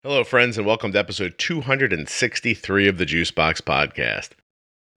Hello, friends, and welcome to episode 263 of the Juicebox Podcast.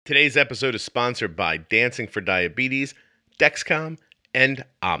 Today's episode is sponsored by Dancing for Diabetes, Dexcom, and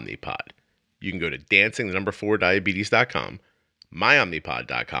Omnipod. You can go to dancing4diabetes.com,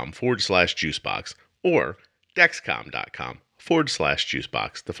 myomnipod.com/juicebox, or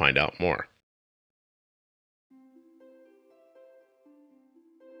dexcom.com/juicebox to find out more.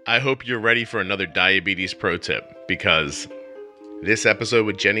 I hope you're ready for another diabetes pro tip, because this episode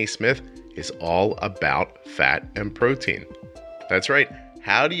with Jenny Smith is all about fat and protein. That's right.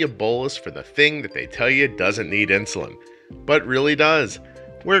 How do you bolus for the thing that they tell you doesn't need insulin, but really does?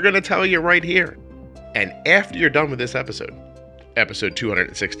 We're going to tell you right here. And after you're done with this episode, episode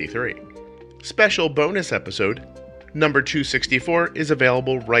 263, special bonus episode number 264 is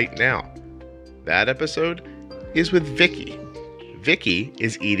available right now. That episode is with Vicky. Vicky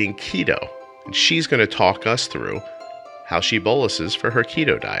is eating keto, and she's going to talk us through how she boluses for her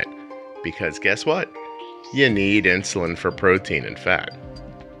keto diet. Because guess what? You need insulin for protein and fat.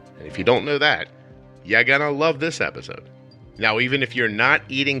 And if you don't know that, you're gonna love this episode. Now, even if you're not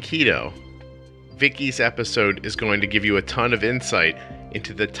eating keto, Vicky's episode is going to give you a ton of insight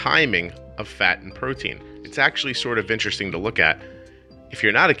into the timing of fat and protein. It's actually sort of interesting to look at. If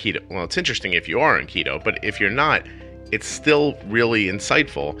you're not a keto, well, it's interesting if you are on keto, but if you're not, it's still really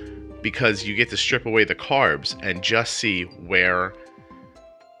insightful, because you get to strip away the carbs and just see where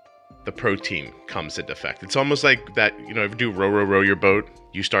the protein comes into effect. It's almost like that, if you do row, row, row your boat,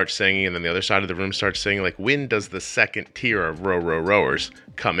 you start singing and then the other side of the room starts singing. Like, when does the second tier of row, row, rowers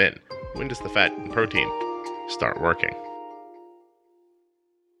come in? When does the fat and protein start working?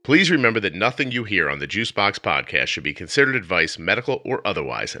 Please remember that nothing you hear on the Juicebox Podcast should be considered advice, medical or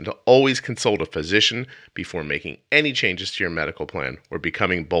otherwise, and to always consult a physician before making any changes to your medical plan or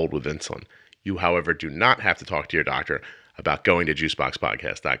becoming bold with insulin. You, however, do not have to talk to your doctor about going to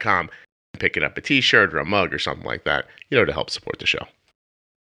juiceboxpodcast.com and picking up a t-shirt or a mug or something like that, to help support the show.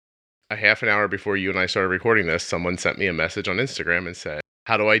 A half an hour before you and I started recording this, someone sent me a message on Instagram and said,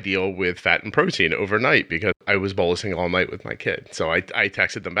 how do I deal with fat and protein overnight? Because I was bolusing all night with my kid. So I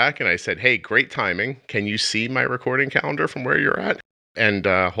texted them back and I said, hey, great timing. Can you see my recording calendar from where you're at? And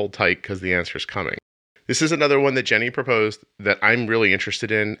hold tight, because the answer is coming. This is another one that Jenny proposed that I'm really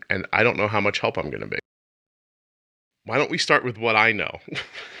interested in, and I don't know how much help I'm going to be. Why don't we start with what I know?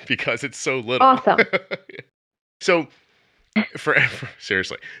 Because it's so little. Awesome. So for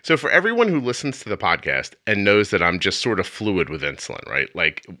everyone who listens to the podcast and knows that I'm just sort of fluid with insulin, right?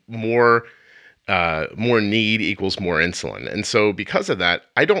 Like more need equals more insulin. And so because of that,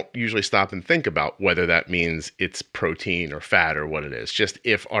 I don't usually stop and think about whether that means it's protein or fat or what it is. Just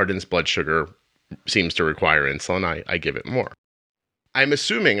if Arden's blood sugar seems to require insulin, I give it more. I'm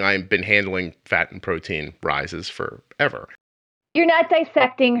assuming I've been handling fat and protein rises forever. You're not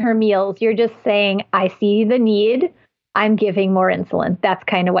dissecting her meals. You're just saying, I see the need. I'm giving more insulin. That's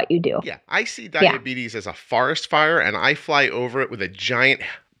kind of what you do. Yeah, I see diabetes as a forest fire, and I fly over it with a giant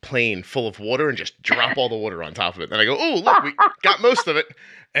plane full of water and just drop all the water on top of it. And I go, oh, look, we got most of it.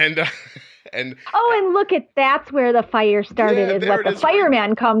 And look that's where the fire started, is what the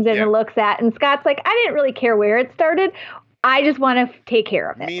fireman comes in and looks at. And Scott's like, I didn't really care where it started. I just want to take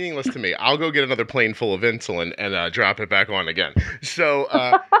care of it. Meaningless to me. I'll go get another plane full of insulin and drop it back on again. So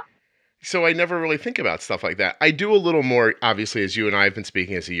So I never really think about stuff like that. I do a little more, obviously, as you and I have been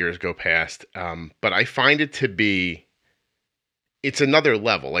speaking as the years go past. But I find it to be, it's another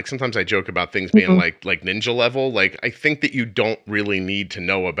level. Like sometimes I joke about things being like ninja level. Like I think that you don't really need to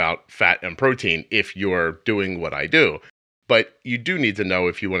know about fat and protein if you're doing what I do. But you do need to know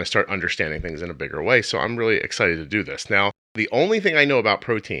if you want to start understanding things in a bigger way. So I'm really excited to do this. Now, the only thing I know about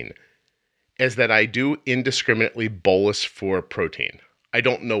protein is that I do indiscriminately bolus for protein. I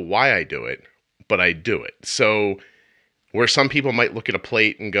don't know why I do it, but I do it. So where some people might look at a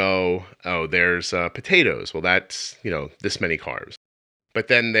plate and go, oh, there's potatoes. Well, that's, this many carbs. But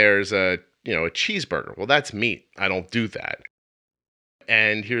then there's a cheeseburger. Well, that's meat. I don't do that.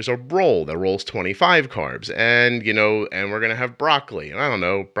 And here's a roll. The roll's 25 carbs. And, and we're going to have broccoli. And I don't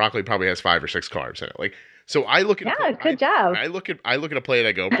know, broccoli probably has 5 or 6 carbs in it. Like, so I look at good job. I look at a plate,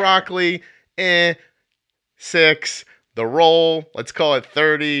 I go, broccoli, 6. The roll, let's call it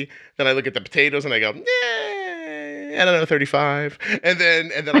 30. Then I look at the potatoes and I go, I don't know, 35. And then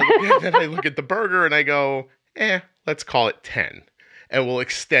I look at the burger and I go, let's call it 10. And we'll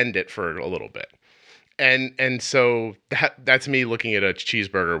extend it for a little bit. And so that's me looking at a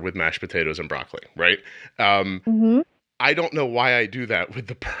cheeseburger with mashed potatoes and broccoli, right? I don't know why I do that with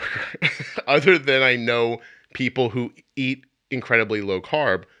the burger, other than I know people who eat incredibly low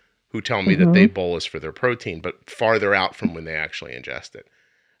carb who tell me that they bolus for their protein, but farther out from when they actually ingest it.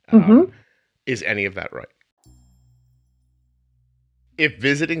 Is any of that right? If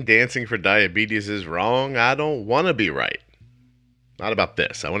visiting Dancing for Diabetes is wrong, I don't want to be right. Not about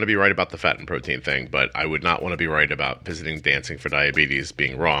this. I want to be right about the fat and protein thing, but I would not want to be right about visiting Dancing for Diabetes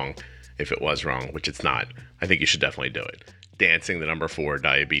being wrong if it was wrong, which it's not. I think you should definitely do it.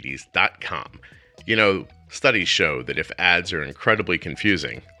 Dancing4diabetes.com. You know, studies show that if ads are incredibly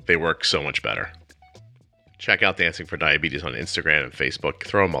confusing, they work so much better. Check out Dancing for Diabetes on Instagram and Facebook.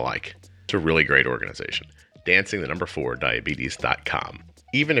 Throw them a like. It's a really great organization. Dancing4diabetes.com.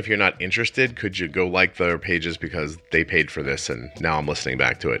 Even if you're not interested, could you go like their pages because they paid for this and now I'm listening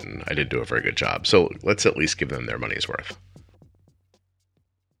back to it and I did do a very good job. So let's at least give them their money's worth.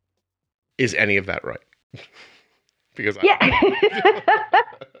 Is any of that right? Because yeah.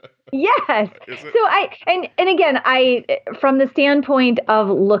 Yes. So and again, from the standpoint of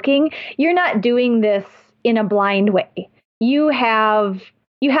looking, you're not doing this in a blind way. You have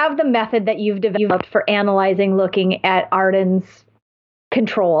the method that you've developed for analyzing, looking at Arden's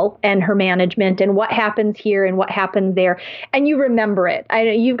control and her management and what happens here and what happens there, and you remember it.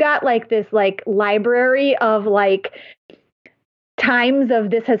 You've got like this like library of like times of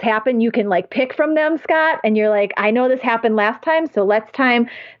this has happened. You can like pick from them, Scott, and you're like, I know this happened last time, so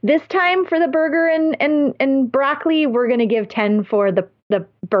this time for the burger and broccoli, we're going to give 10 for the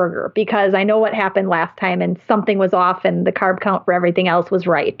burger because I know what happened last time and something was off and the carb count for everything else was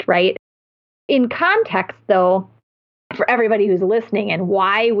right? In context, though, for everybody who's listening, and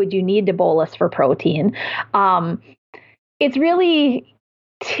why would you need to bolus for protein? It's really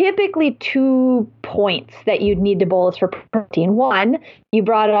typically 2 points that you'd need to bolus for protein. One, you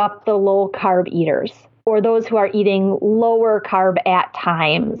brought up the low carb eaters, or those who are eating lower carb at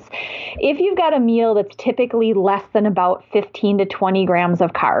times. If you've got a meal that's typically less than about 15 to 20 grams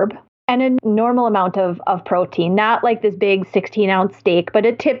of carb, and a normal amount of protein, not like this big 16-ounce steak, but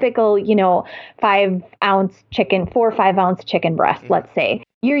a typical, 4 or 5 ounce chicken breast, let's say.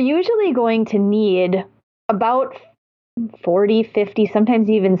 You're usually going to need about 40, 50, sometimes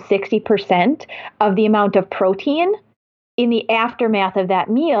even 60% of the amount of protein in the aftermath of that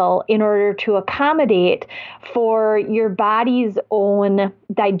meal in order to accommodate for your body's own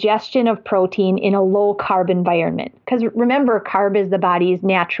digestion of protein in a low carb environment. Because remember, carb is the body's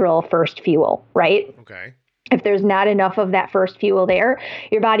natural first fuel, right? Okay. If there's not enough of that first fuel there,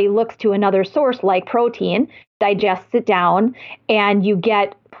 your body looks to another source like protein, digests it down, and you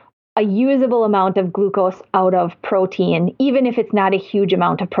get a usable amount of glucose out of protein, even if it's not a huge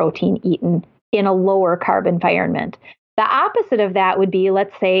amount of protein eaten in a lower carb environment. The opposite of that would be,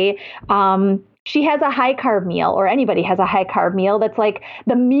 let's say, she has a high carb meal, or anybody has a high carb meal that's like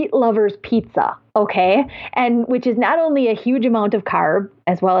the meat lover's pizza, okay? And which is not only a huge amount of carb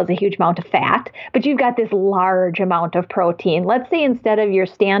as well as a huge amount of fat, but you've got this large amount of protein. Let's say instead of your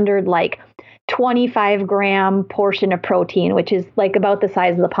standard like 25 gram portion of protein, which is like about the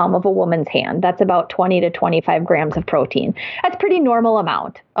size of the palm of a woman's hand. That's about 20 to 25 grams of protein. That's pretty normal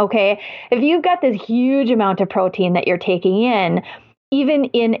amount, okay? If you've got this huge amount of protein that you're taking in, even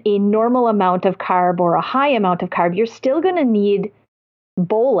in a normal amount of carb or a high amount of carb, you're still going to need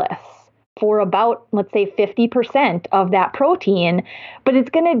bolus for about, let's say, 50% of that protein, but it's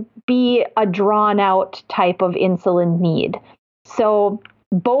going to be a drawn out type of insulin need. So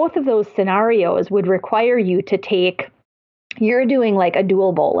both of those scenarios would require you to you're doing like a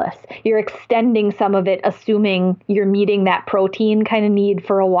dual bolus. You're extending some of it, assuming you're meeting that protein kind of need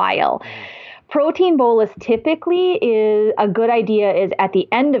for a while. Protein bolus typically is a good idea is at the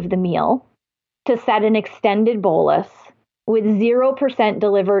end of the meal to set an extended bolus with 0%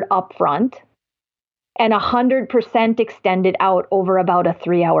 delivered upfront and 100% extended out over about a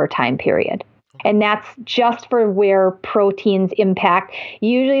 3-hour time period. And that's just for where proteins impact.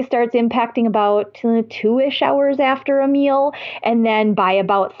 Usually starts impacting about 2-ish hours after a meal. And then by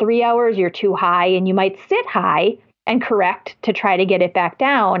about 3 hours, you're too high and you might sit high and correct to try to get it back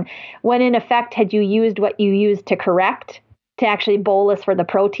down. When in effect, had you used what you used to correct to actually bolus for the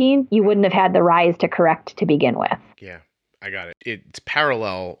protein, you wouldn't have had the rise to correct to begin with. Yeah, I got it. It's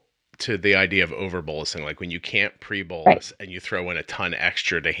parallel to the idea of over bolusing, like when you can't pre-bolus and you throw in a ton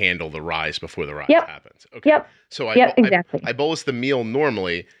extra to handle the rise before the rise happens. Okay. So exactly. I bolus the meal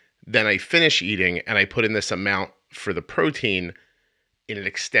normally, then I finish eating and I put in this amount for the protein in an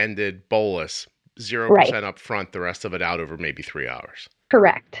extended bolus, 0% up front, the rest of it out over maybe 3 hours.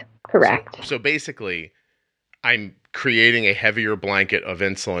 Correct. So basically, I'm creating a heavier blanket of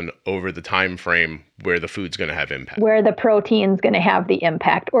insulin over the time frame where the food's going to have impact. Where the protein's going to have the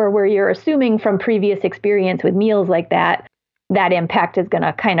impact, or where you're assuming from previous experience with meals like that, that impact is going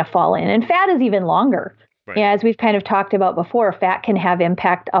to kind of fall in. And fat is even longer. Right. Yeah, as we've kind of talked about before, fat can have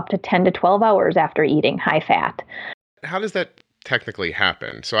impact up to 10 to 12 hours after eating high fat. How does that technically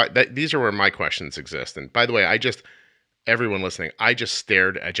happen? So these are where my questions exist. And by the way, everyone listening, I just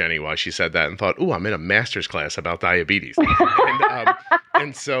stared at Jenny while she said that and thought, "Ooh, I'm in a master's class about diabetes."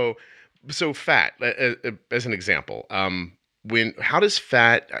 And so fat, as an example,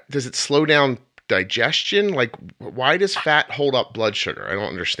 does it slow down digestion? Like, why does fat hold up blood sugar? I don't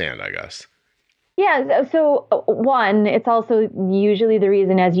understand, I guess. Yeah, so one, it's also usually the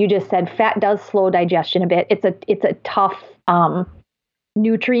reason, as you just said, fat does slow digestion a bit. It's a tough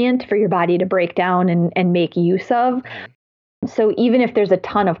nutrient for your body to break down and make use of. So even if there's a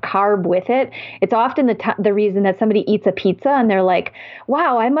ton of carb with it, it's often the reason that somebody eats a pizza and they're like,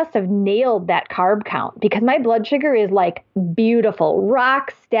 wow, I must have nailed that carb count because my blood sugar is like beautiful,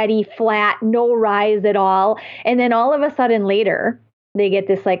 rock steady, flat, no rise at all. And then all of a sudden later, they get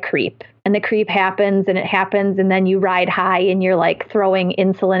this like creep, and the creep happens and it happens. And then you ride high and you're like throwing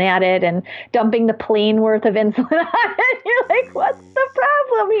insulin at it and dumping the plane worth of insulin on it. You're like, what's the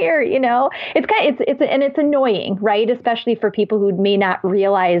problem here? You know, it's annoying, right? Especially for people who may not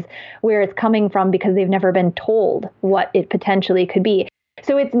realize where it's coming from because they've never been told what it potentially could be.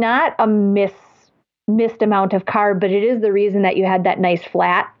 So it's not a missed amount of carb, but it is the reason that you had that nice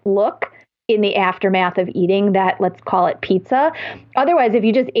flat look in the aftermath of eating that, let's call it pizza. Otherwise, if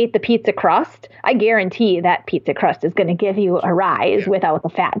you just ate the pizza crust, I guarantee that pizza crust is going to give you a rise without the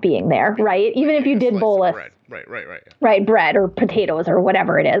fat being there, right? Even if you did bolus. Right, bread or potatoes or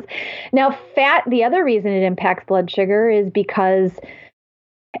whatever it is. Now, fat, the other reason it impacts blood sugar is because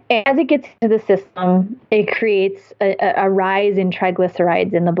as it gets into the system, it creates a rise in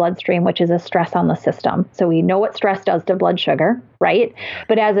triglycerides in the bloodstream, which is a stress on the system. So we know what stress does to blood sugar, right?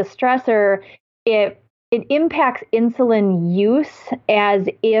 But as a stressor, it impacts insulin use as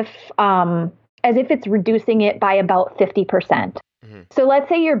if it's reducing it by about 50%. So let's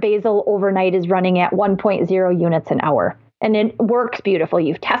say your basal overnight is running at 1.0 units an hour, and it works beautiful.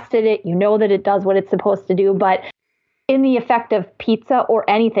 You've tested it. You know that it does what it's supposed to do, but in the effect of pizza or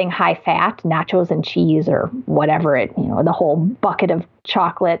anything high fat, nachos and cheese or whatever the whole bucket of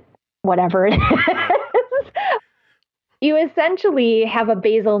chocolate, whatever it is, you essentially have a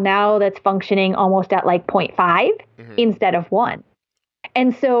basal now that's functioning almost at like 0.5 instead of 1.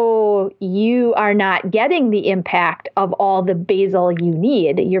 And so you are not getting the impact of all the basal you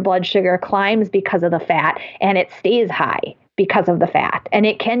need. Your blood sugar climbs because of the fat, and it stays high because of the fat, and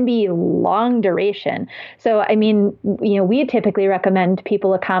it can be long duration. So, I mean, we typically recommend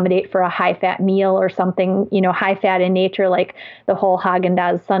people accommodate for a high fat meal or something, high fat in nature, like the whole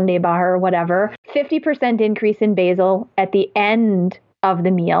Haagen-Dazs Sundae bar or whatever. 50% increase in basal at the end of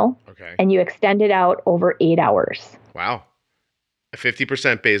the meal, and you extend it out over 8 hours. Wow. A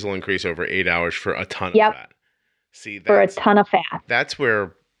 50% basal increase over 8 hours for a ton of fat. See, for a ton of fat. That's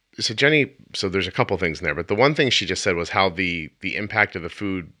where... So Jenny, there's a couple things in there, but the one thing she just said was how the impact of the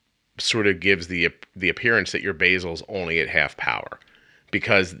food sort of gives the appearance that your basal's only at half power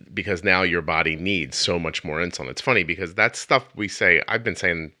because now your body needs so much more insulin. It's funny because that's stuff I've been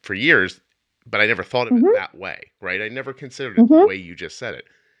saying for years, but I never thought of it that way, right? I never considered it the way you just said it.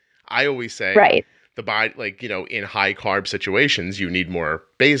 I always say the body, in high carb situations, you need more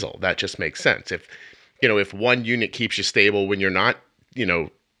basal. That just makes sense. If 1 unit keeps you stable when you're not,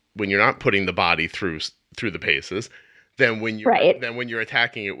 when you're not putting the body through the paces, then when you're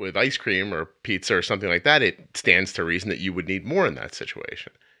attacking it with ice cream or pizza or something like that, it stands to reason that you would need more in that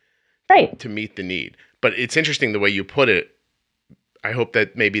situation, right, to meet the need. But it's interesting the way you put it. I hope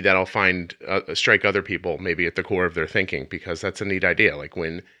that maybe that'll strike other people maybe at the core of their thinking, because that's a neat idea. Like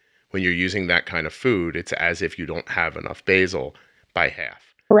when you're using that kind of food, it's as if you don't have enough basal by half.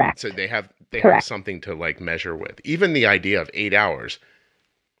 Correct. So they have something to like measure with. Even the idea of 8 hours.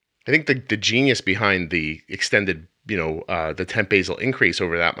 I think the genius behind the extended, the temp basal increase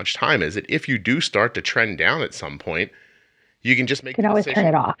over that much time is that if you do start to trend down at some point, you can just make the decision, turn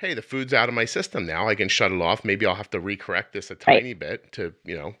it off. Hey, the food's out of my system now. I can shut it off. Maybe I'll have to recorrect this a tiny bit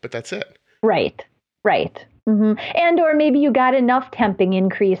but that's it. Right. Mm-hmm. And or maybe you got enough temping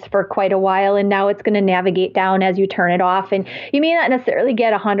increase for quite a while, and now it's going to navigate down as you turn it off. And you may not necessarily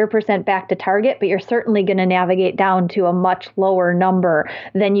get 100% back to target, but you're certainly going to navigate down to a much lower number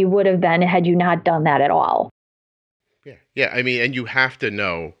than you would have been had you not done that at all. Yeah. I mean, and you have to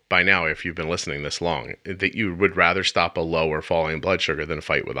know by now, if you've been listening this long, that you would rather stop a low or falling blood sugar than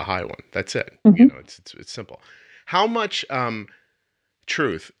fight with a high one. That's it. Mm-hmm. It's simple. How much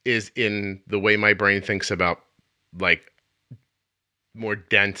truth is in the way my brain thinks about like more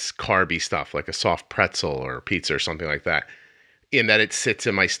dense carby stuff, like a soft pretzel or pizza or something like that? in that it sits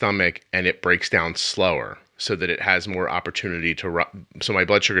in my stomach and it breaks down slower so that it has more opportunity so my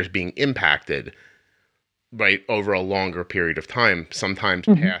blood sugar is being impacted right over a longer period of time, sometimes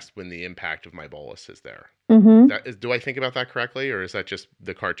past when the impact of my bolus is there. Do I think about that correctly, or is that just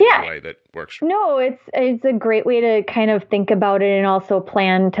the cartoon way that works? No, it's a great way to kind of think about it and also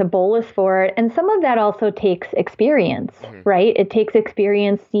plan to bolus for it. And some of that also takes experience, right? It takes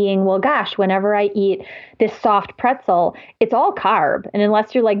experience seeing, well, gosh, whenever I eat this soft pretzel, it's all carb. And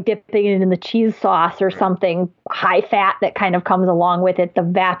unless you're like dipping it in the cheese sauce or something high fat that kind of comes along with it, the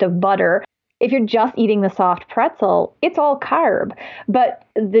vat of butter, if you're just eating the soft pretzel, it's all carb. But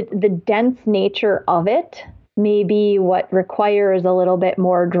the dense nature of it may be what requires a little bit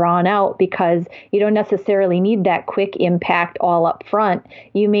more drawn out, because you don't necessarily need that quick impact all up front.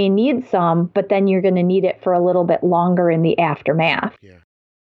 You may need some, but then you're going to need it for a little bit longer in the aftermath. Yeah.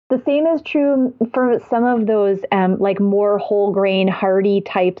 The same is true for some of those like more whole grain, hearty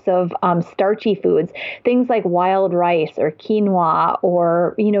types of starchy foods, things like wild rice or quinoa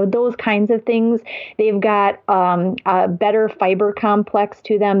or, those kinds of things. They've got a better fiber complex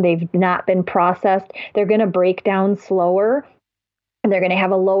to them. They've not been processed. They're going to break down slower. And they're going to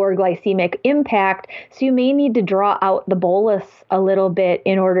have a lower glycemic impact. So you may need to draw out the bolus a little bit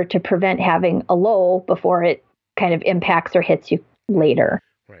in order to prevent having a low before it kind of impacts or hits you later.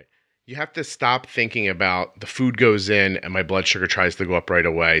 You have to stop thinking about the food goes in and my blood sugar tries to go up right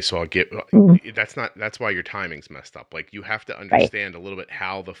away. So I'll get, that's why your timing's messed up. Like you have to understand a little bit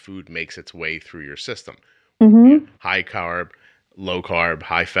how the food makes its way through your system. High carb, low carb,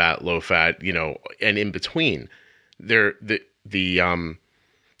 high fat, low fat, and in between I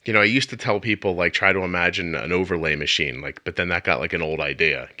used to tell people like, try to imagine an overlay machine, like, but then that got like an old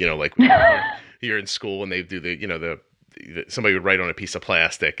idea, like you're in school and they do somebody would write on a piece of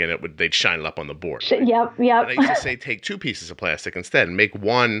plastic and they'd shine it up on the board. Right? Yep. And I used to say, take two pieces of plastic instead and make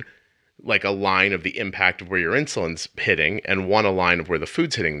one like a line of the impact of where your insulin's hitting and one a line of where the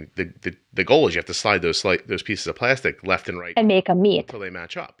food's hitting. The goal is you have to slide those pieces of plastic left and right and make them meet until they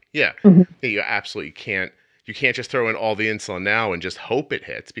match up. Yeah. You absolutely can't. You can't just throw in all the insulin now and just hope it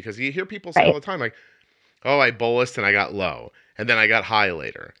hits, because you hear people say all the time, like, oh, I bolused and I got low and then I got high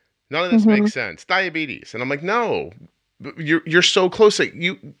later. None of this makes sense. Diabetes. And I'm like, no. You're so close.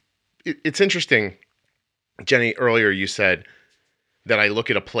 It's interesting, Jenny. Earlier you said that I look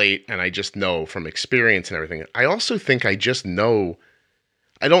at a plate and I just know from experience and everything. I also think I just know.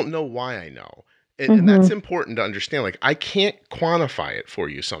 I don't know why I know, and that's important to understand. Like I can't quantify it for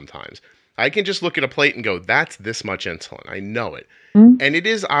you sometimes. I can just look at a plate and go, "That's this much insulin." I know it, and it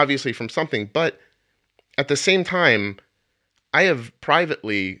is obviously from something. But at the same time, I have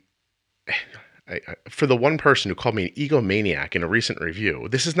privately. For the one person who called me an egomaniac in a recent review,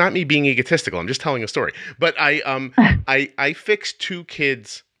 this is not me being egotistical. I'm just telling a story. But I fixed 2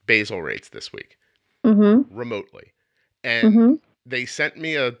 kids' basal rates this week remotely, and they sent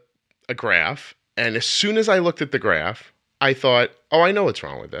me a graph. And as soon as I looked at the graph, I thought, "Oh, I know what's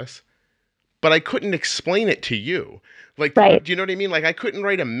wrong with this," but I couldn't explain it to you. Like, do you know what I mean? Like, I couldn't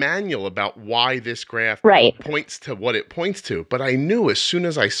write a manual about why this graph points to what it points to, but I knew as soon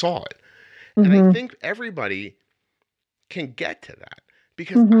as I saw it. And I think everybody can get to that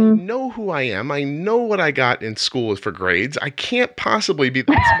because I know who I am. I know what I got in school for grades. I can't possibly be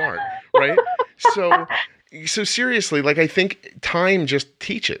that smart, right? So seriously, like I think time just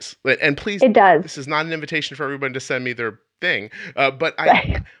teaches. And please, it does. This is not an invitation for everyone to send me their thing. But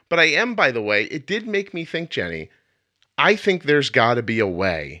I am, by the way, it did make me think, Jenny, I think there's got to be a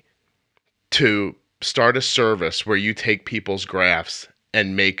way to start a service where you take people's graphs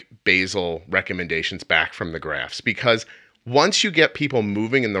and make basal recommendations back from the graphs, because once you get people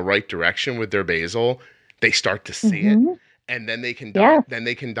moving in the right direction with their basal, they start to see it, and then they can dial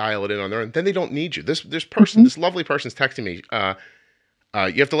it in on their own. Then they don't need you. This person, this lovely person's texting me.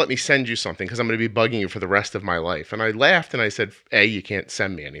 You have to let me send you something because I'm going to be bugging you for the rest of my life. And I laughed and I said, A, you can't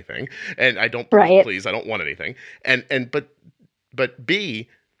send me anything, and I don't please, I don't want anything. But B,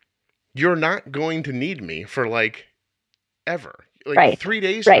 you're not going to need me for like ever. Like 3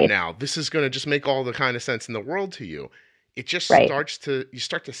 days from now, this is going to just make all the kind of sense in the world to you. It just you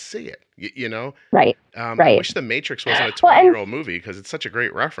start to see it, you know? I wish The Matrix wasn't a 20-year-old movie because it's such a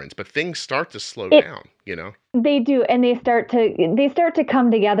great reference, but things start to slow down, you know? They do. And they start to come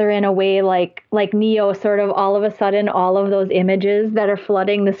together in a way like Neo, sort of all of a sudden, all of those images that are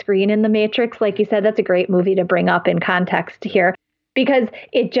flooding the screen in The Matrix. Like you said, that's a great movie to bring up in context here, because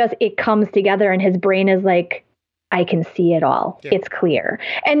it comes together and his brain is like, I can see it all. Yeah. It's clear.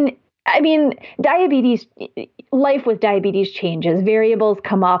 And I mean, life with diabetes changes. Variables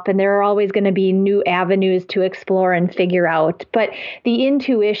come up, and there are always going to be new avenues to explore and figure out. But the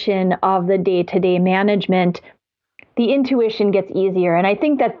intuition of the day-to-day management, the intuition gets easier. And I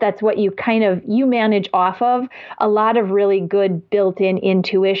think that's what you manage off of, a lot of really good built-in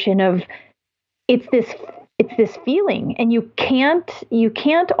intuition of it's this feeling. And you can't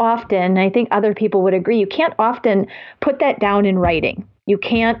often, I think other people would agree, you can't often put that down in writing. You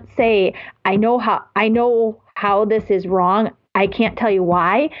can't say, I know how this is wrong. I can't tell you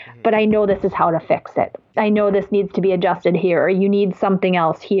why, but I know this is how to fix it. I know this needs to be adjusted here, or you need something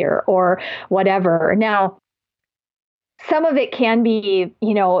else here, or whatever. Now, some of it can be,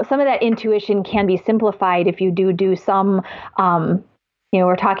 some of that intuition can be simplified if you do some,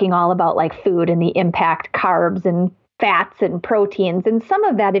 we're talking all about like food and the impact carbs and fats and proteins. And some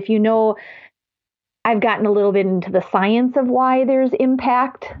of that, if I've gotten a little bit into the science of why there's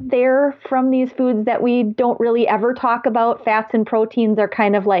impact there from these foods that we don't really ever talk about. Fats and proteins are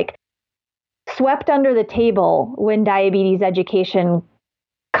kind of like swept under the table when diabetes education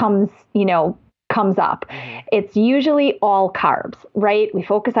comes up. Mm-hmm. It's usually all carbs, right? We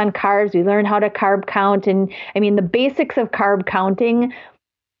focus on carbs. We learn how to carb count. And I mean, the basics of carb counting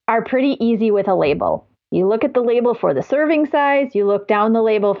are pretty easy with a label. You look at the label for the serving size, you look down the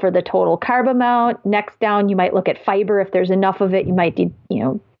label for the total carb amount. Next down, you might look at fiber. If there's enough of it, you might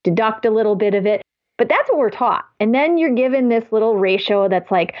deduct a little bit of it. But that's what we're taught. And then you're given this little ratio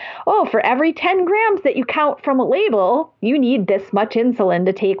that's like, oh, for every 10 grams that you count from a label, you need this much insulin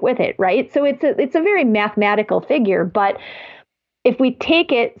to take with it, right? So it's a very mathematical figure. But if we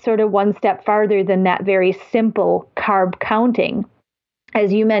take it sort of one step farther than that very simple carb counting,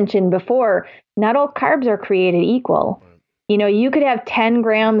 as you mentioned before, not all carbs are created equal. You could have 10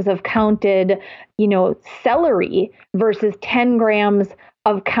 grams of counted, celery versus 10 grams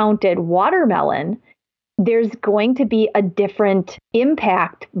of counted watermelon. There's going to be a different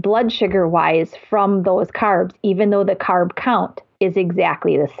impact blood sugar wise from those carbs, even though the carb count is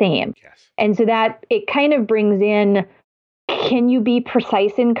exactly the same. Yes. And so that it kind of brings in, can you be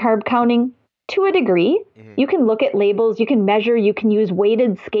precise in carb counting? To a degree. Mm-hmm. You can look at labels, you can measure, you can use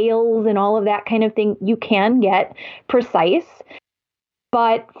weighted scales and all of that kind of thing. You can get precise.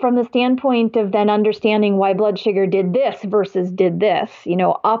 But from the standpoint of then understanding why blood sugar did this versus did this,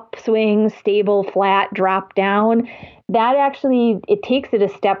 upswing, stable, flat, drop down, that actually, it takes it a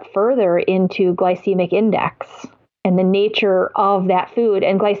step further into glycemic index and the nature of that food.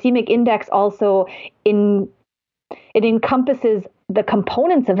 And glycemic index also, it encompasses the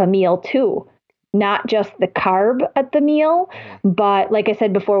components of a meal too. Not just the carb at the meal, but like I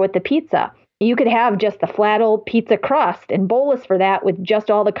said before with the pizza, you could have just the flat old pizza crust and bolus for that with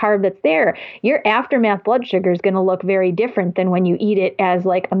just all the carb that's there. Your aftermath blood sugar is going to look very different than when you eat it as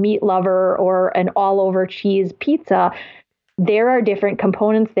like a meat lover or an all over cheese pizza. There are different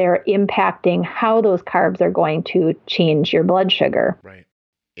components there impacting how those carbs are going to change your blood sugar. Right.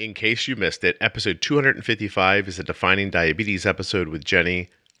 In case you missed it, episode 255 is a Defining Diabetes episode with Jenny,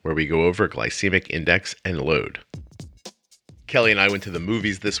 where we go over glycemic index and load. Kelly and I went to the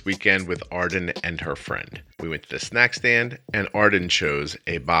movies this weekend with Arden and her friend. We went to the snack stand, and Arden chose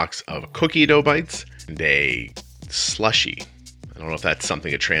a box of cookie dough bites and a slushie. I don't know if that's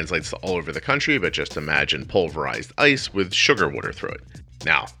something that translates to all over the country, but just imagine pulverized ice with sugar water through it.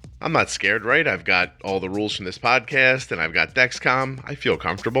 Now, I'm not scared, right? I've got all the rules from this podcast, and I've got Dexcom. I feel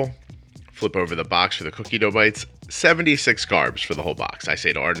comfortable. Flip over the box for the cookie dough bites. 76 carbs for the whole box. I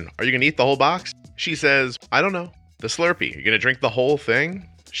say to Arden, are you going to eat the whole box? She says, I don't know. The Slurpee, you're going to drink the whole thing?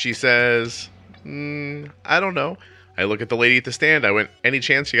 She says, I don't know. I look at the lady at the stand. I went, any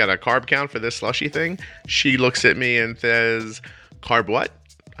chance you got a carb count for this slushy thing? She looks at me and says, carb what?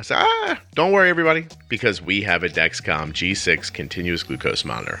 I said, don't worry, everybody, because we have a Dexcom G6 continuous glucose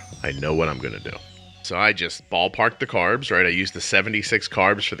monitor. I know what I'm going to do. So I just ballparked the carbs, right? I used the 76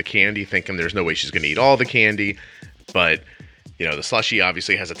 carbs for the candy, thinking there's no way she's going to eat all the candy. But, the slushie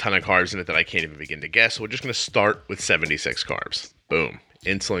obviously has a ton of carbs in it that I can't even begin to guess. So we're just going to start with 76 carbs. Boom.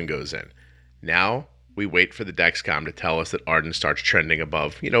 Insulin goes in. Now we wait for the Dexcom to tell us that Arden starts trending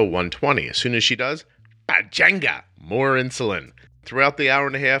above, 120. As soon as she does, bajanga, more insulin. Throughout the hour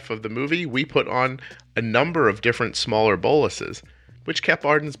and a half of the movie, we put on a number of different smaller boluses, which kept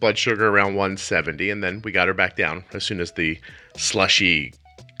Arden's blood sugar around 170, and then we got her back down as soon as the slushy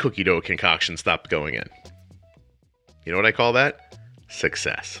cookie dough concoction stopped going in. You know what I call that?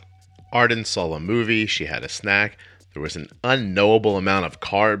 Success. Arden saw a movie, she had a snack, there was an unknowable amount of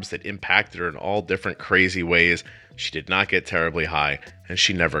carbs that impacted her in all different crazy ways. She did not get terribly high, and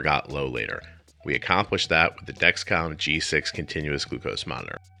she never got low later. We accomplished that with the Dexcom G6 continuous glucose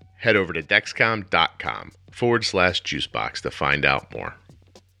monitor. head over to Dexcom.com/juicebox to find out more.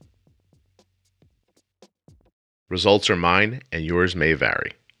 Results are mine, and yours may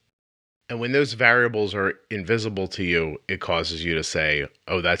vary. And when those variables are invisible to you, it causes you to say,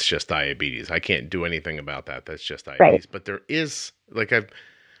 oh, that's just diabetes. I can't do anything about that. That's just diabetes. Right. But there is, like I've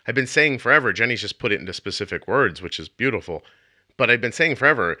been saying forever, Jenny's just put it into specific words, which is beautiful. But I've been saying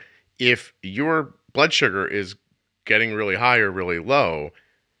forever, if your blood sugar is getting really high or really low,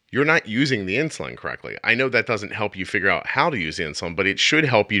 you're not using the insulin correctly. I know that doesn't help you figure out how to use the insulin, but it should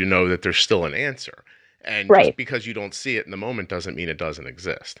help you to know that there's still an answer. And just because you don't see it in the moment doesn't mean it doesn't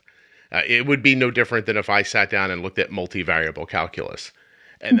exist. It would be no different than if I sat down and looked at multivariable calculus,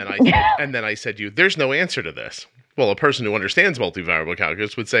 and then I said to you, "There's no answer to this." Well, a person who understands multivariable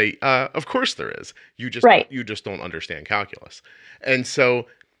calculus would say, "Of course there is. You just don't understand calculus." And so,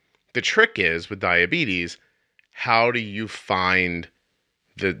 the trick is with diabetes, how do you find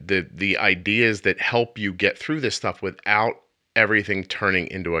the ideas that help you get through this stuff without everything turning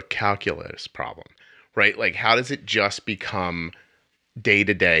into a calculus problem, right? Like, how does it just become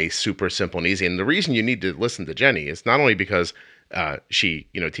day-to-day super simple and easy? And the reason you need to listen to Jenny is not only because she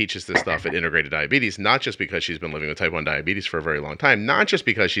teaches this stuff at Integrated Diabetes, not just because she's been living with type 1 diabetes for a very long time, not just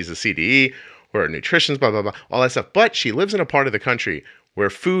because she's a CDE or a nutritionist, blah blah blah, all that stuff, but she lives in a part of the country where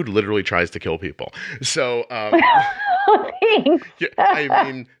food literally tries to kill people. So thanks. Yeah,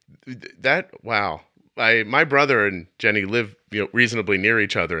 I mean my brother and Jenny live reasonably near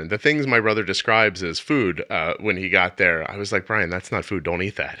each other, and the things my brother describes as food when he got there, I was like, Brian, that's not food. Don't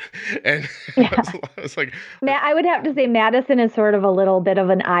eat that. And I was like, I would have to say Madison is sort of a little bit of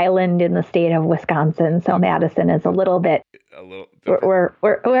an island in the state of Wisconsin. So Madison is a little we're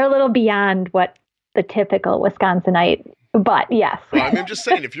a little beyond what the typical Wisconsinite. But yes. Well, I'm just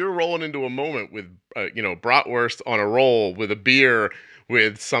saying, if you're rolling into a moment with bratwurst on a roll with a beer,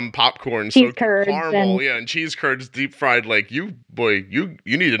 with some popcorn cheese soaked in caramel, and cheese curds deep fried, like you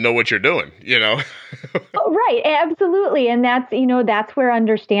need to know what you're doing, Oh, right, absolutely. And that's where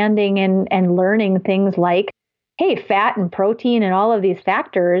understanding and learning things like, hey, fat and protein and all of these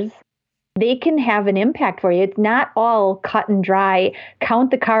factors, they can have an impact for you. It's not all cut and dry,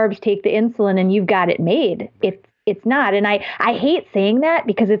 count the carbs, take the insulin, and you've got it made. It's not. And I hate saying that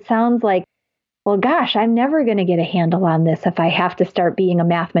because it sounds like, well, gosh, I'm never going to get a handle on this if I have to start being a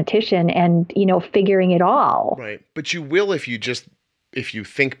mathematician and, figuring it all. Right. But you will if you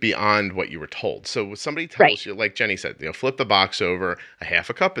think beyond what you were told. So somebody tells you, like Jenny said, flip the box over, a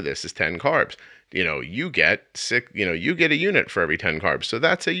half a cup of this is 10 carbs. You get you get a unit for every 10 carbs. So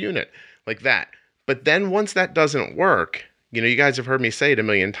that's a unit like that. But then once that doesn't work, you guys have heard me say it a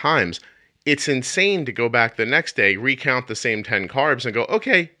million times, it's insane to go back the next day, recount the same 10 carbs and go,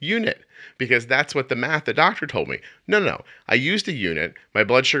 okay, unit. Because that's what the doctor told me. No. I used a unit. My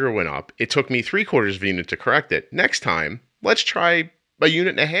blood sugar went up. It took me 3/4 of a unit to correct it. Next time, let's try a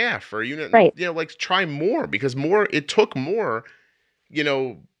unit and a half or a unit. Right. Try more because it took more.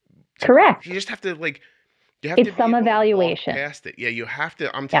 Correct. You just have to it's some evaluation. Past it. Yeah, you have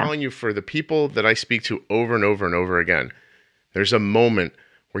to. I'm telling you, for the people that I speak to over and over and over again, there's a moment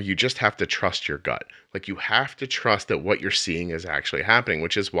where you just have to trust your gut. Like, you have to trust that what you're seeing is actually happening,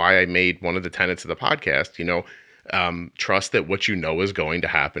 which is why I made one of the tenets of the podcast, trust that what is going to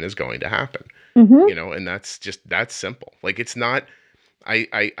happen is going to happen. Mm-hmm. And that's simple. Like, it's not,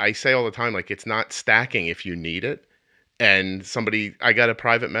 I say all the time, like, it's not stacking if you need it. And I got a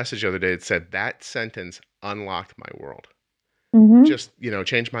private message the other day that said that sentence unlocked my world. Mm-hmm. Just,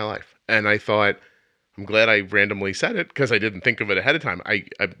 changed my life. And I thought, I'm glad I randomly said it because I didn't think of it ahead of time.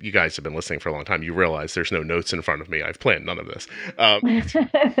 You guys have been listening for a long time. You realize there's no notes in front of me. I've planned none of this.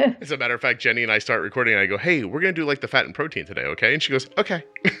 As a matter of fact, Jenny and I start recording and I go, hey, we're going to do like the fat and protein today, okay? And she goes, okay.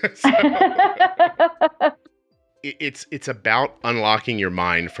 It's about unlocking your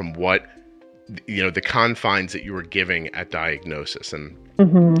mind from what, the confines that you were giving at diagnosis. And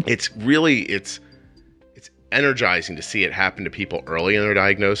it's energizing to see it happen to people early in their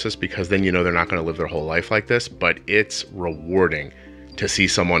diagnosis because then they're not going to live their whole life like this. But it's rewarding to see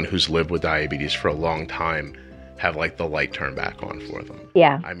someone who's lived with diabetes for a long time have the light turn back on for them.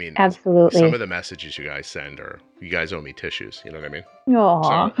 Yeah, I mean, absolutely. Some of the messages you guys send you guys owe me tissues. You know what I mean?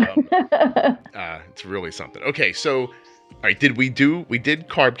 Aww. So, it's really something. Okay, so all right, we did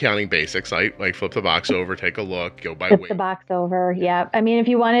carb counting basics, like flip the box over, take a look, go by weight. Flip the box over, yeah. I mean, if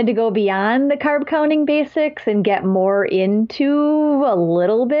you wanted to go beyond the carb counting basics and get more into a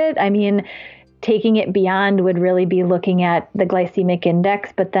little bit, I mean, taking it beyond would really be looking at the glycemic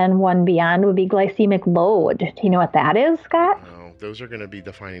index, but then one beyond would be glycemic load. Do you know what that is, Scott? No, those are going to be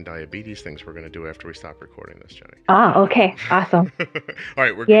defining diabetes things we're going to do after we stop recording this, Jenny. Ah, okay. Awesome. All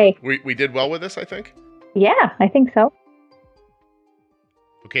right. Yay. We did well with this, I think. Yeah, I think so.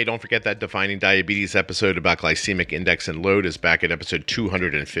 Okay, don't forget that Defining Diabetes episode about glycemic index and load is back at episode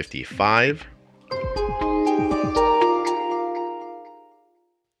 255.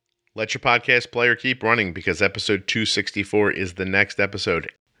 Let your podcast player keep running because episode 264 is the next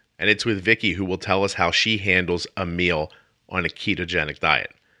episode. And it's with Vicky, who will tell us how she handles a meal on a ketogenic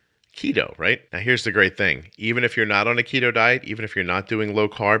diet. Keto, right? Now here's the great thing. Even if you're not on a keto diet, even if you're not doing low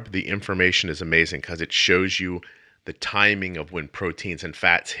carb, the information is amazing because it shows you the timing of when proteins and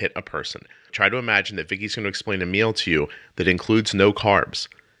fats hit a person. Try to imagine that Vicky's going to explain a meal to you that includes no carbs.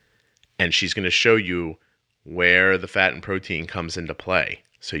 And she's going to show you where the fat and protein comes into play.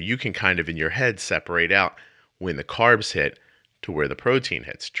 So you can kind of in your head separate out when the carbs hit to where the protein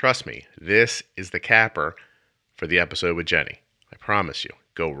hits. Trust me, this is the capper for the episode with Jenny. I promise you.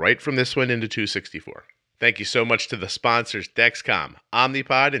 Go right from this one into 264. Thank you so much to the sponsors Dexcom,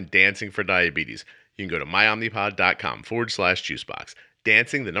 Omnipod, and Dancing for Diabetes. You can go to myomnipod.com/juicebox,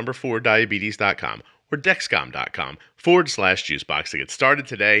 dancing4diabetes.com, or dexcom.com/juicebox to get started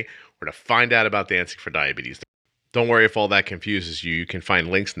today or to find out about Dancing for Diabetes. Don't worry if all that confuses you. You can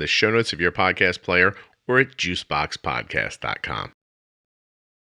find links in the show notes of your podcast player or at juiceboxpodcast.com.